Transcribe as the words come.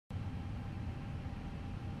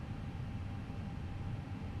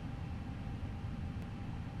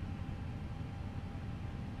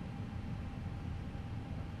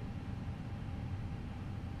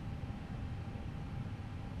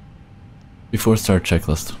Before start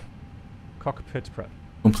checklist. Cockpit prep.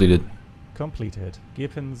 Completed. Completed. Gear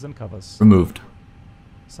pins and covers. Removed.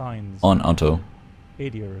 Signs. On auto.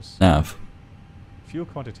 ADIRS. Nav. Fuel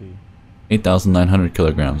quantity. 8,900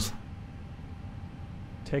 kilograms.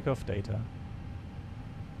 Takeoff data.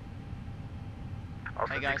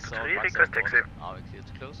 Hey guys, so request taxi. RMx here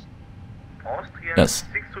to close. Austrian Yes.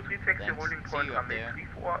 623 taxi Thanks. holding point See you up runway there.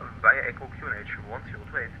 34 via Echo QNH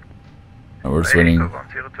 1028. We're just waiting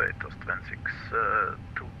 1028, Austrian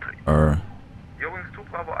 623. for Eurings 2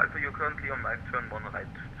 Bravo Alpha, you're currently on mic turn 1 right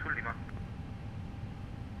to Lima.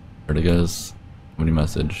 there it goes. Somebody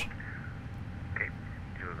message. Okay,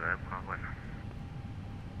 you're there, Bravo.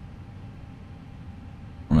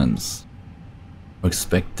 Comments. We're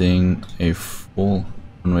expecting a full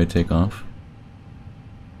runway takeoff.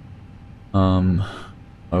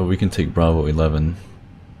 Or we can take Bravo 11.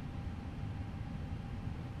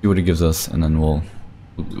 See what it gives us, and then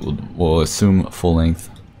we'll assume full length.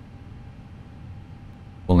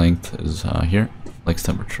 Full length is here. Flex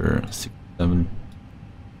temperature 67.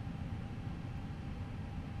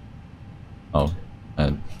 Oh,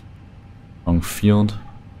 wrong field.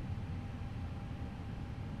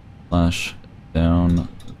 Slash down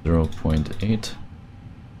 0.8.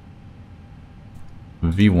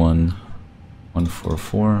 V1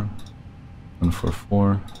 144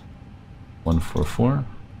 144 144.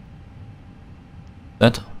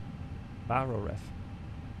 Set. Barrow ref.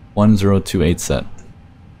 1028 set.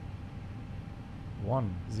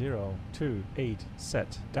 1028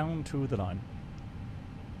 set. Down to the line.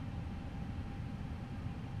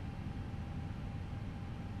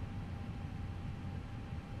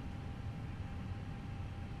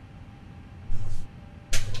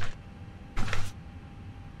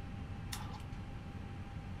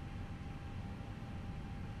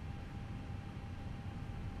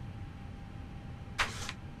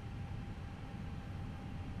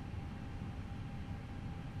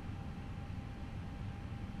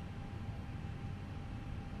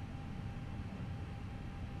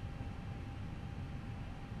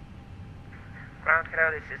 Ground, hello,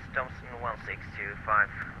 this is Thompson 1625,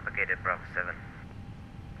 located Bravo 7.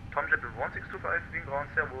 Tom Jet 1625, Wien Ground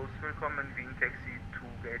Servus, willkommen Wien Taxi to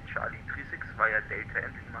Gate Charlie 36 via Delta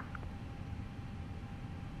and Lima.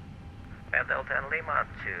 Air Delta and Lima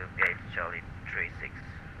to Gate Charlie 36,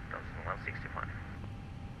 Thompson 165.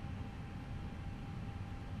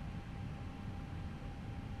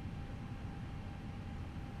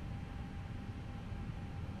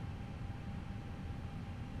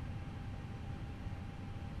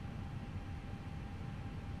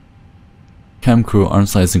 Cam crew arm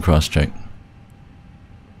slice and cross check.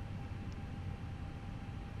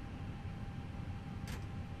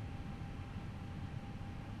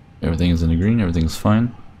 Everything is in the green, everything's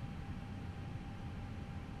fine.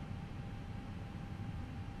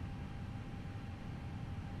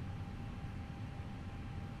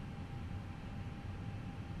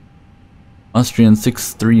 Austrian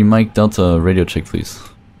 6-3 Mike Delta radio check please.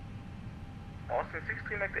 Austrian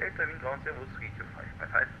 63 Mike Delta, Wien Ground Servus,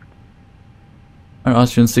 32555. Alright,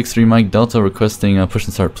 Austrian 6-3 Mike Delta requesting push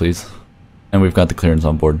and start please. And we've got the clearance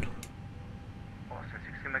on board. Austrian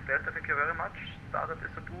 60 Mike Delta, thank you very much. Startup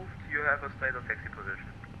is approved, you have a straight on taxi position.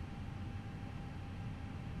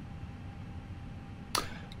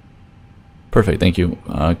 Perfect, thank you.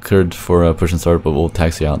 Cleared for push and start, but we'll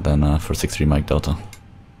taxi out then for 6-3 Mike Delta.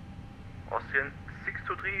 Austrian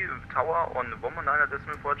 623 Tower on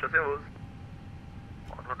 119.4, Servus.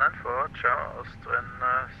 194, Austrian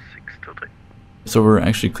 623. So we're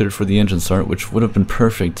actually cleared for the engine start, which would have been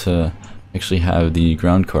perfect to actually have the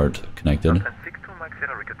ground cart connected.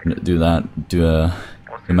 Do that, do a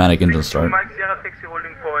pneumatic engine start.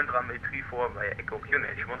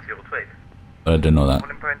 But I didn't know that.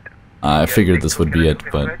 I figured this would be it,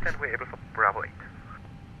 but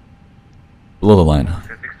below the line.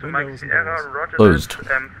 Closed.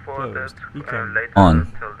 Closed. Beacon.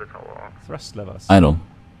 On. Thrust levers. Idle.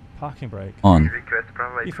 Parking brake. On.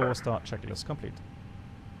 Before start checklist complete.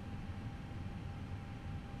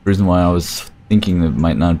 The reason why I was thinking it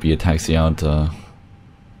might not be a taxi out,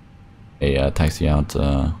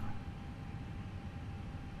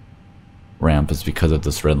 ramp is because of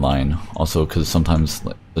this red line. Also because sometimes,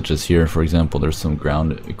 like, such as here for example, there's some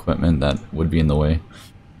ground equipment that would be in the way.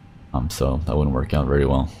 So that wouldn't work out very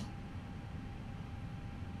well.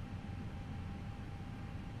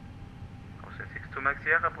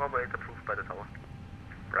 Bravo 8 approved by the tower.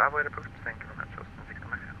 Bravo 8 approved, thank you very much. Austin 6 to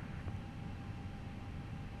Max Sierra.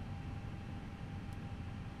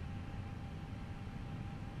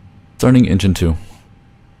 Starting engine 2.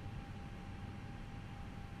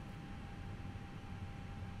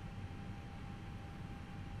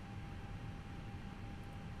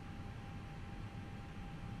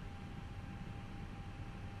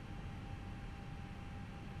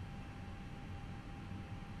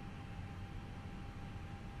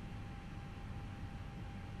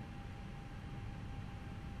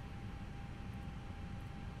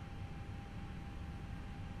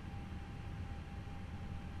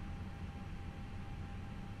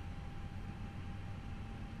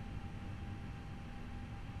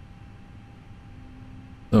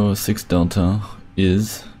 So 6 Delta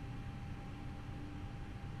is...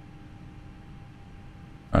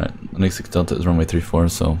 Alright, the next 6 Delta is runway 34,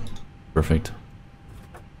 so perfect.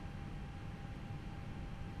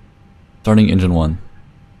 Starting engine 1.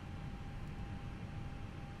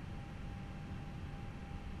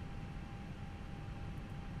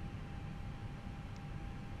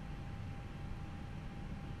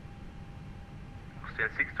 Still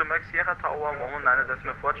 6 to Max Sierra Tower, 119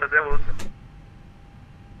 decimal Forger, servus.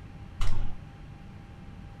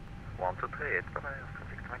 1 to 3, jetzt dabei,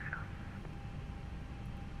 6 to Max Sierra.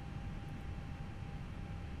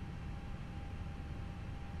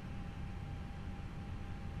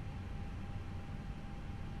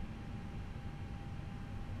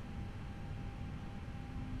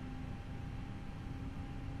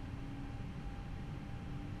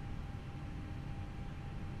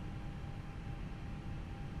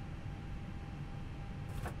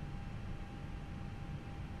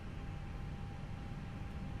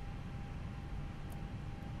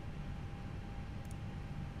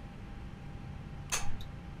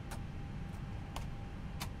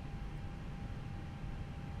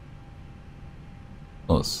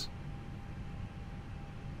 Close.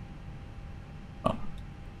 Oh.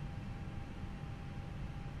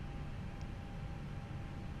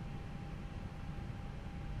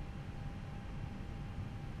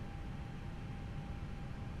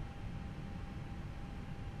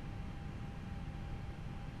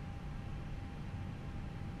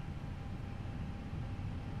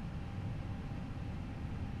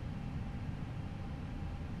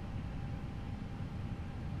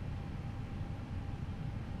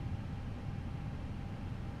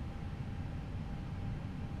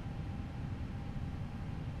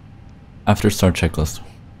 After start checklist.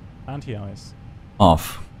 Anti-ice.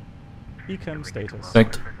 Off. Ecam status.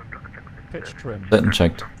 Checked. Pitch trim. Set and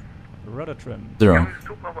checked. Rudder trim. 0.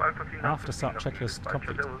 After start checklist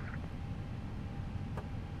complete. So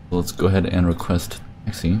let's go ahead and request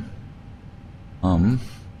taxi.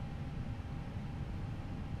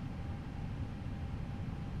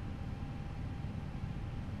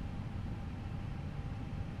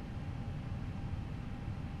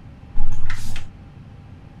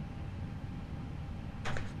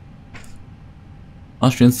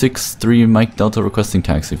 Austrian 6-3 Mike Delta requesting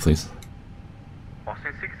taxi, please.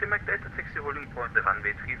 Austrian 60 Mike Delta taxi holding point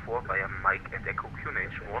runway 34 via Mike and Echo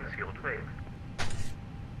QNH 1028.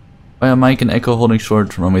 Via Mike and Echo holding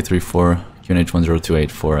short runway 34 QNH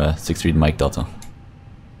 1028 for 6-3 Mike Delta.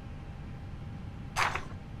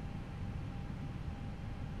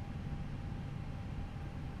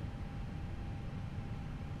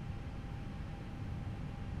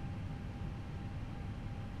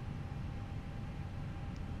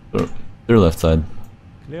 Clear left side.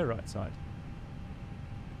 Clear right side.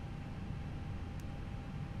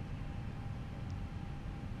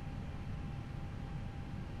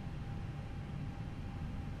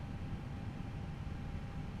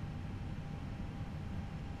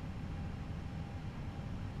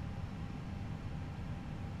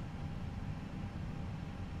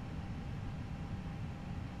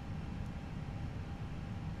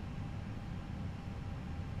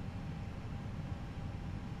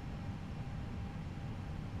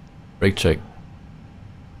 Brake check.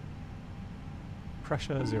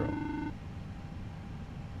 Pressure 0.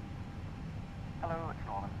 Hello, it's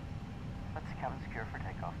Norman. Let's cabin secure for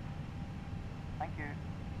takeoff. Thank you.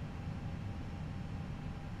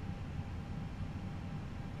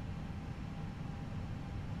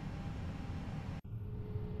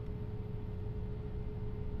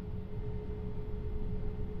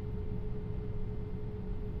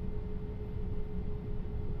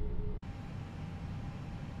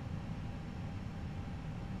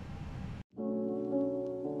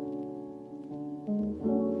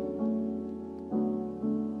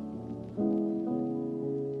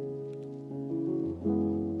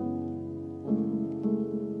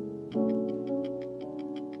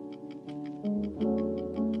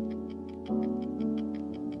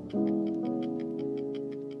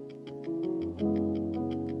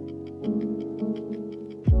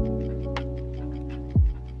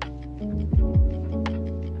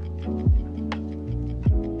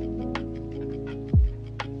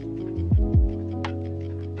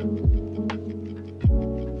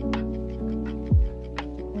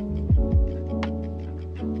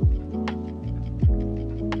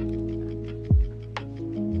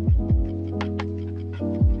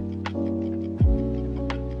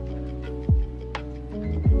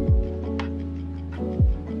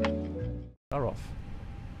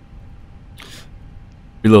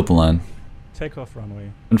 Reload the line. Takeoff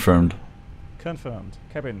runway. Confirmed. Confirmed.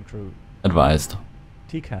 Cabin crew. Advised.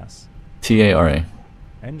 TCAS. TARA.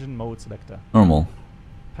 Engine mode selector. Normal.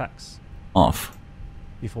 PAX. Off.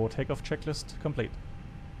 Before takeoff checklist complete.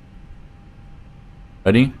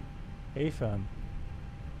 Ready? A-firm.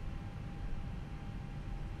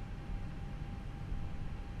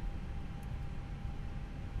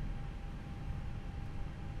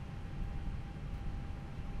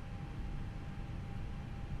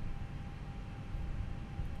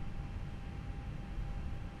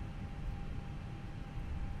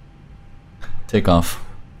 Take off.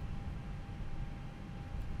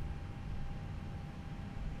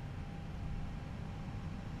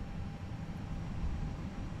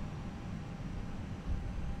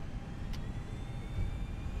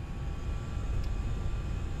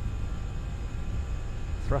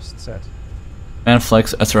 Thrust set. Man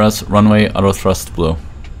flex SRS runway auto thrust blue.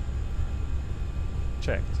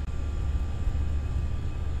 Checked.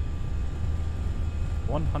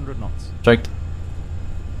 100 knots. Checked.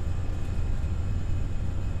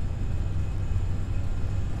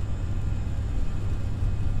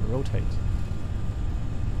 Rotate.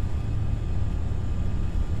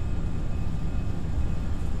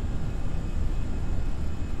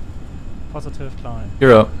 Positive climb.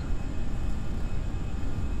 Gear up.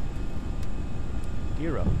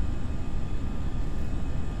 Gear up.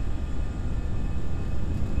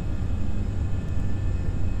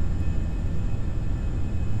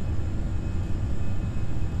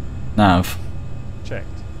 Nav. Checked.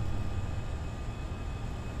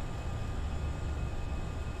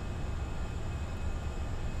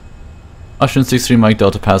 Austrian 63 Mike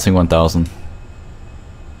Delta passing 1000.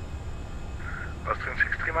 Austrian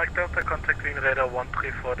 63 Mike Delta, contact wind radar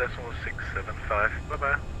 134.675. Bye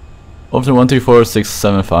bye. Over to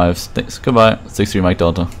 134.675. Thanks. Goodbye. 63 Mike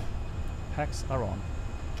Delta. Packs are on.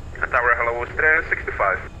 Tower, hello, Australia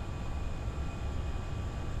 65.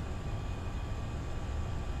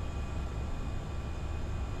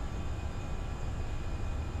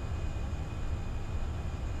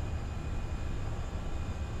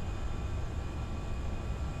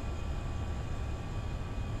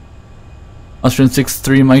 Austrian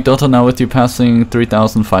 63 Mike Delta now with you passing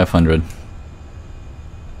 3,500.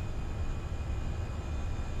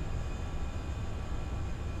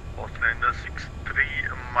 Austrian 63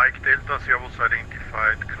 Mike Delta, Servus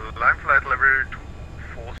identified, climb flight level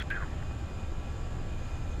 240.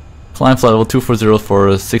 Climb flight level 240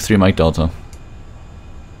 for 63 Mike Delta.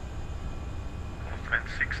 Austrian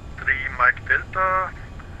 63 Mike Delta,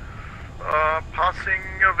 passing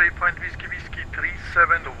waypoint Whiskey Whiskey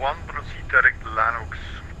 371, proceed direct Lanux.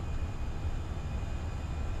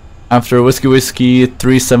 After Whiskey Whiskey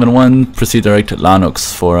 371, proceed direct to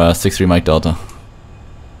Lanux for 63 Mike Delta.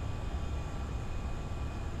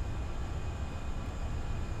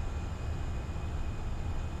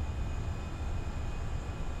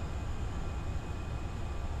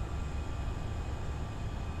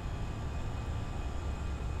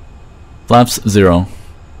 Flaps 0.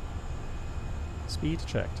 Speed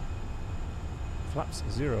checked. Flaps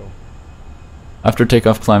 0. After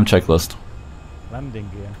takeoff climb checklist. Landing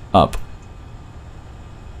gear. Up.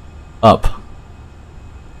 Up.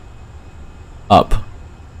 Up.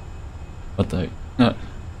 What the heck?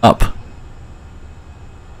 Up.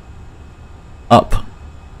 Up.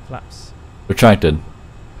 Flaps. Retracted.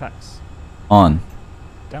 Packs. On.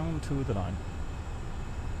 Down to the line.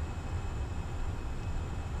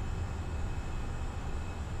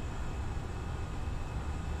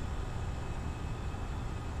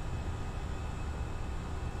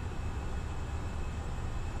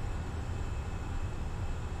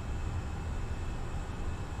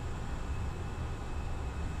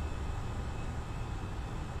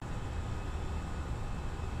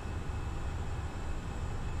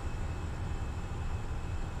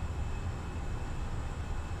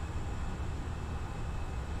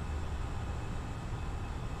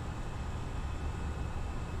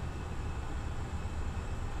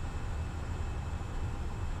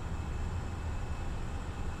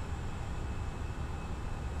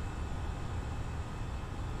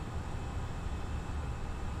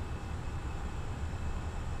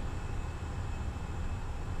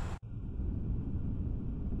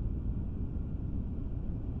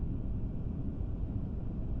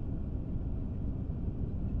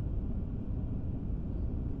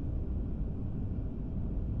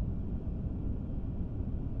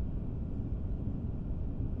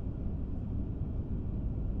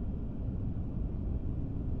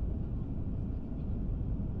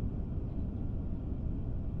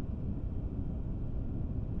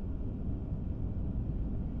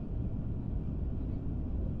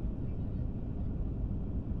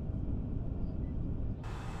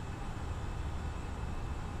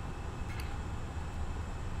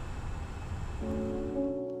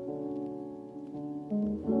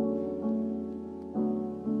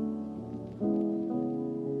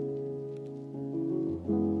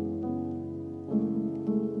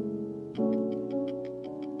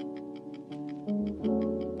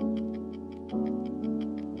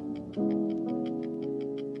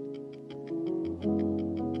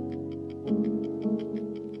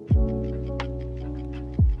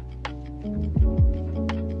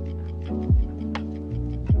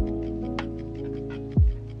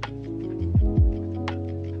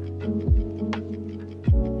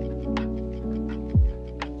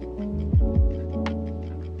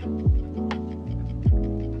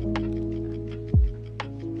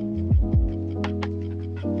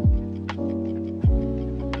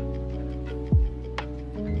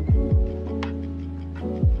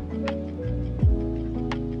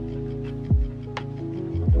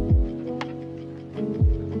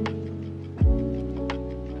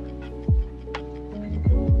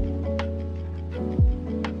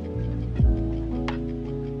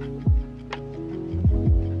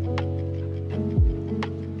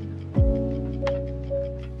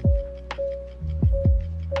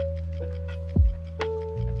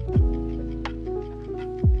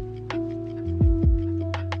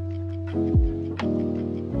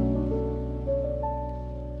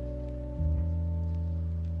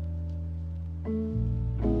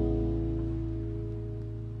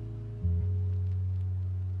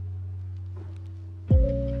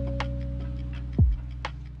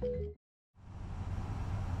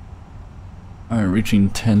 reaching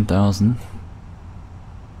 10,000.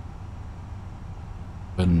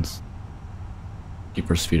 And keep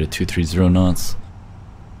our speed at 230 knots.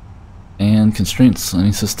 And constraints,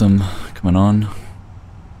 any system coming on.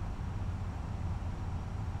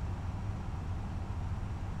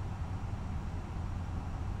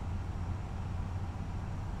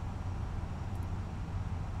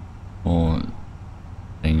 Well,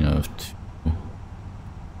 thing of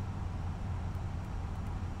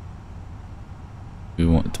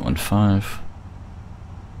 2.15.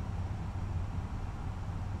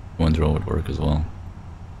 1.0 would work as well.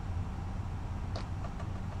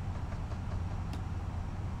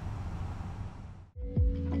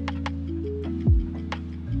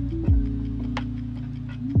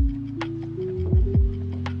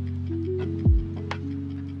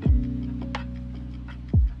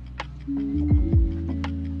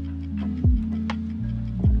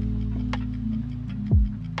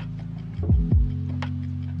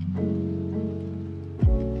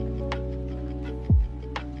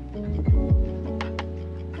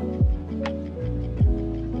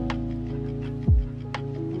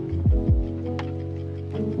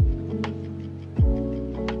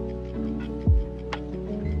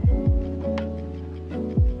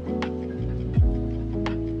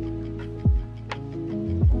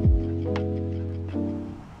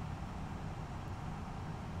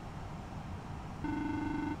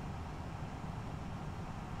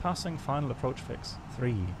 Passing final approach fix,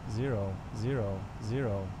 3000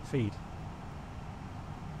 feet.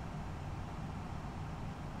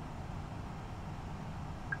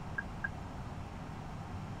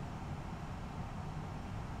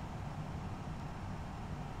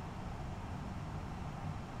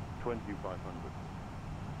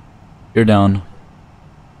 You're down.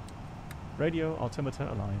 Radio altimeter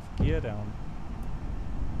alive, gear down.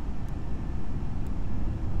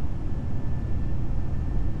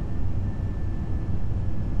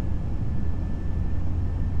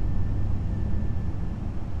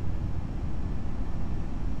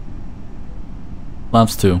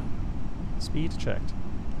 Flaps 2. Speed checked.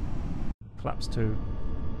 Flaps 2.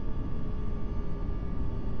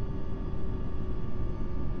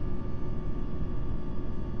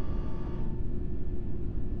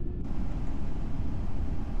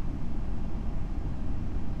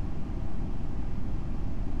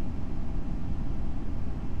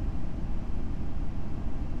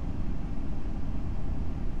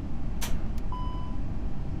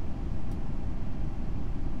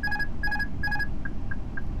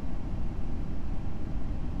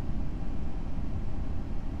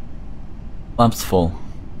 Flaps full.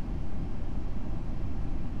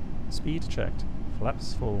 Speed checked.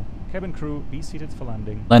 Flaps full. Cabin crew, be seated for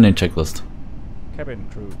landing. Landing checklist. Cabin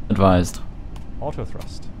crew. Advised. Auto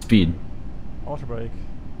thrust. Speed. Auto brake.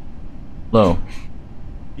 Low.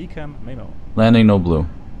 Ecam memo. Landing no blue.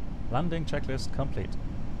 Landing checklist complete.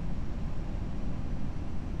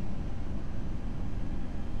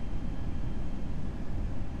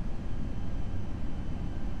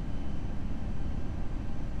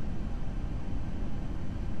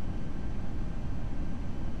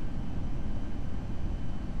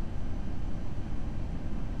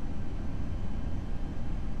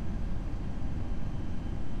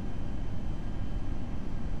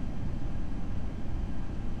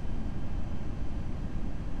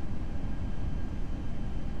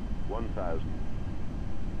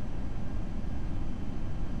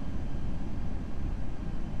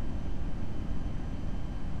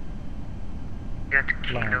 Get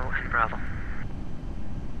Kilo and Bravo.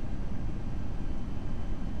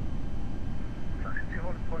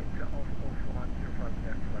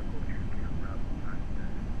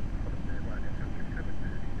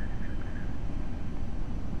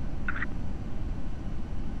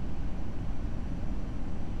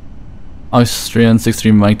 Austrian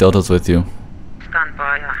 63 Mike Delta's with you. Stand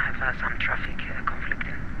by, I have some traffic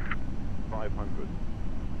conflicting. 500.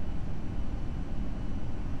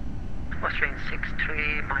 Austrian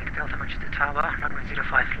 63 Mike Delta, match the tower, runway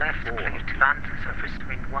 05 left, clear to land, surface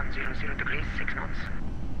wind 100 degrees, 6 knots.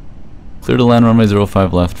 Clear to land runway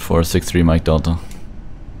 05 left for 63 Mike Delta.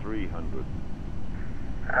 300.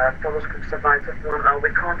 Thomas Cook 7971, we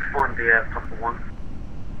can't find the Papa 1.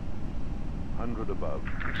 100 above.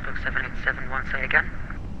 Thomas Cook 7871, say again.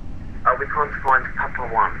 We can't find Papa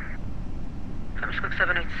 1. Thomas Cook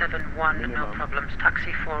 7871, no problems.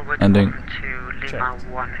 Taxi forward Ending. to Lima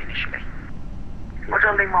 1 initially. What's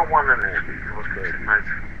on Lima 1 initially? It was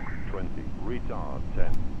 20. Retard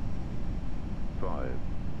 10. 5.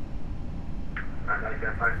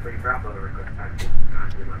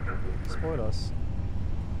 Spoilers.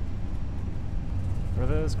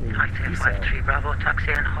 Reverse green. Hotel 53 Bravo,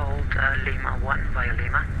 taxi and hold Lima 1 via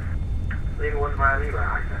Lima. Lima 1 via Lima,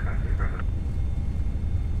 Hotel 53 Bravo.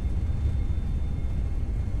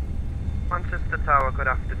 Manchester Tower, good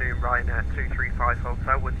afternoon, Ryanair 235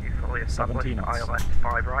 Hotel with you fully established, 17 knots. ILS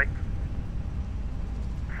 5 right.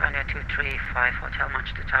 Ryanair 235 Hotel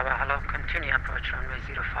Manchester Tower, hello, continue approach runway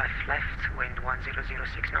 05 left, wind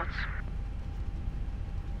 1006 knots.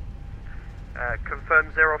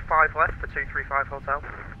 Confirm 05 left for 235 Hotel.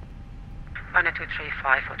 Ryanair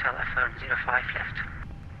 235 Hotel, affirm 05 left.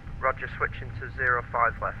 Roger, switching to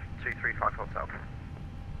 05 left, 235 Hotel.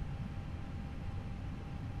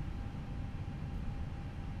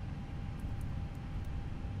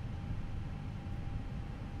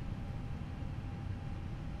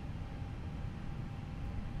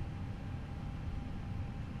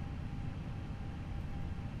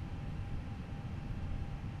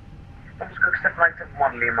 Thomas Cook, step right at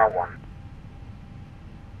 1 Lima 1.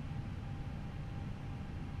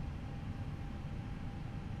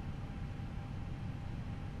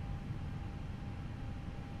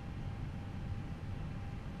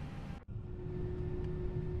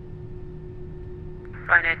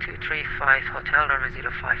 Ryanair 235 Hotel, runway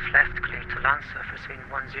 05 left, clear to land, surface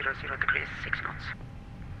wind 100 degrees, 6 knots.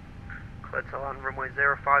 Clear to land, runway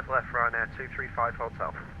 05 left, Ryanair 235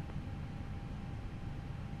 Hotel.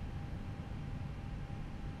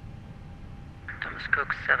 Thomas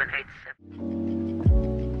Cook 787.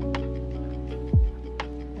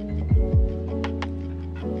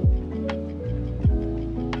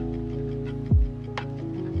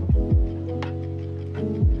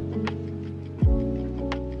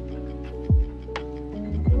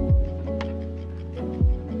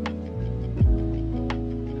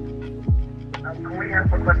 Can we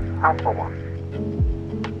have request Alpha 1?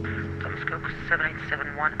 Thomas Cook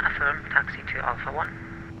 7871, affirm, taxi to Alpha 1.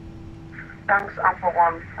 Thanks, Alpha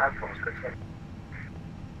 1, Thomas Cook.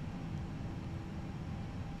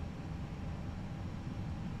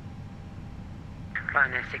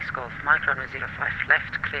 Ryanair 6 Golf Mike, runway 05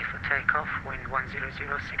 left, clear for takeoff, wind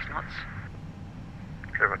 1006 knots.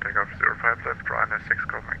 Clear for takeoff 05 left, Ryanair 6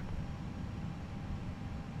 Golf Mike.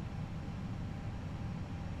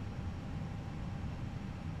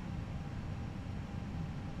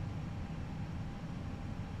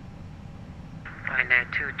 Ryanair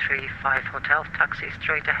 235 Hotel, taxi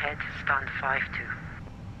straight ahead, stand 52.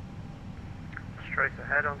 Straight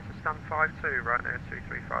ahead onto stand 52, Ryanair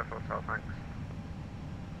 235 Hotel, thanks.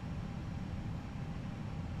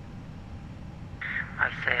 I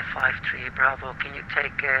say 53 Bravo, can you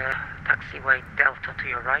take taxiway Delta to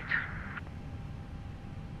your right?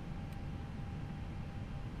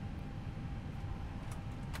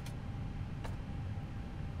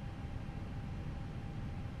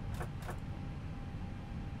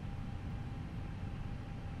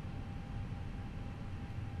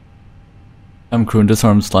 Crew,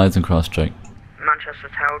 disarm slides and cross-check. Manchester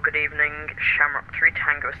Tower, good evening. Shamrock 3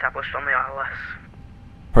 Tango established on the ILS.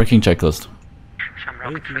 Parking checklist.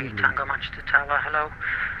 Shamrock 3 Tango Manchester Tower, hello.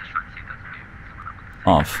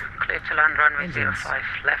 Off. Clear to land, runway Engines. 05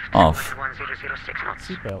 left, Off. wind 1006 knots.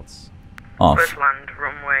 Seatbelts. Off. First land,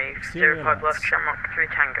 runway Exterior 05 left, lights. Shamrock 3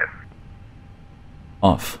 Tango.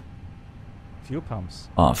 Off. Fuel pumps.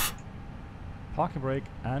 Off. Parking brake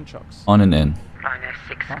and chocks. On and in. Ryanair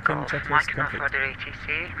 6 Parking Golf checklist Mike, no complete. further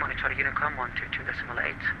ATC, monitor Unicom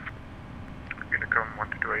 122.8. Unicom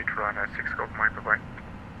 128, Ryanair 6 Golf Mike, bye-bye.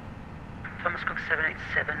 Thomas Cook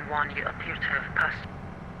 7871, you appear to have passed.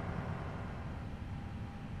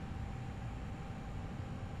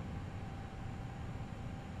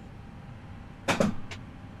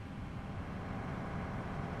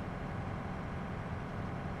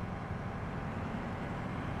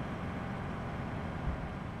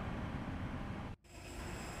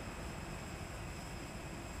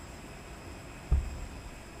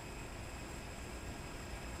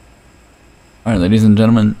 Alright, ladies and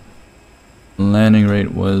gentlemen, landing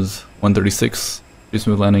rate was 136, pretty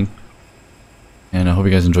smooth landing, and I hope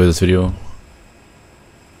you guys enjoyed this video,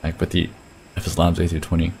 back with the FSLabs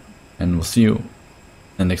A320, and we'll see you in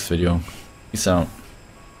the next video. Peace out,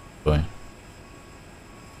 bye.